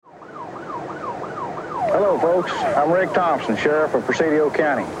Hello, folks. I'm Rick Thompson, Sheriff of Presidio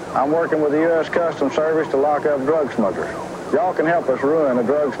County. I'm working with the U.S. Customs Service to lock up drug smugglers. Y'all can help us ruin a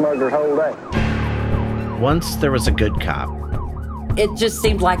drug smuggler's whole day. Once there was a good cop. It just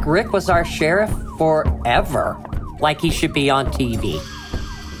seemed like Rick was our sheriff forever. Like he should be on TV.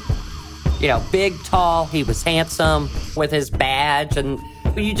 You know, big, tall, he was handsome with his badge, and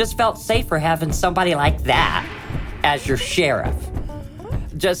you just felt safer having somebody like that as your sheriff.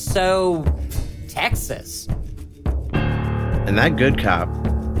 Just so Texas. And that good cop,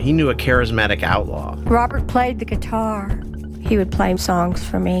 he knew a charismatic outlaw. Robert played the guitar. He would play songs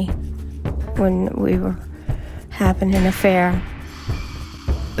for me when we were having an affair.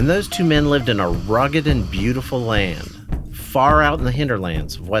 And those two men lived in a rugged and beautiful land, far out in the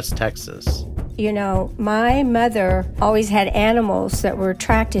hinterlands of West Texas. You know, my mother always had animals that were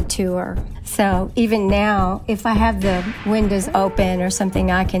attracted to her. So even now, if I have the windows open or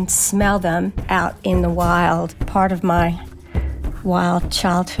something, I can smell them out in the wild, part of my wild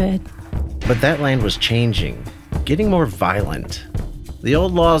childhood. But that land was changing, getting more violent. The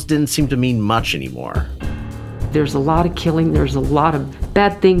old laws didn't seem to mean much anymore. There's a lot of killing, there's a lot of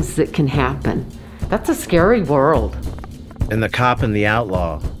bad things that can happen. That's a scary world. And the cop and the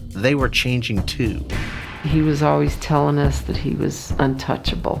outlaw, they were changing too. He was always telling us that he was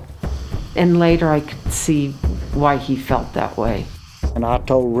untouchable. And later I could see why he felt that way. And I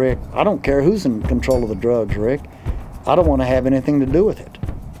told Rick, I don't care who's in control of the drugs, Rick. I don't want to have anything to do with it.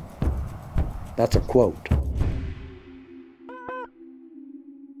 That's a quote.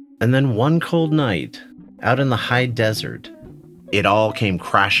 And then one cold night, out in the high desert, it all came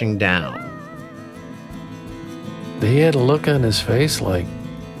crashing down. He had a look on his face like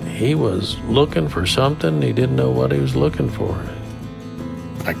he was looking for something. He didn't know what he was looking for.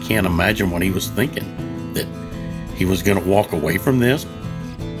 I can't imagine what he was thinking, that he was going to walk away from this.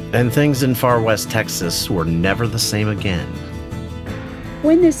 And things in far west Texas were never the same again.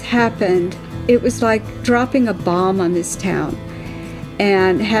 When this happened, it was like dropping a bomb on this town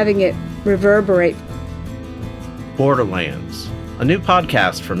and having it reverberate. Borderlands, a new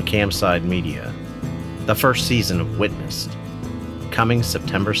podcast from Camside Media. The first season of Witnessed, coming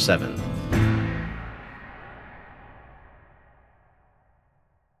September 7th.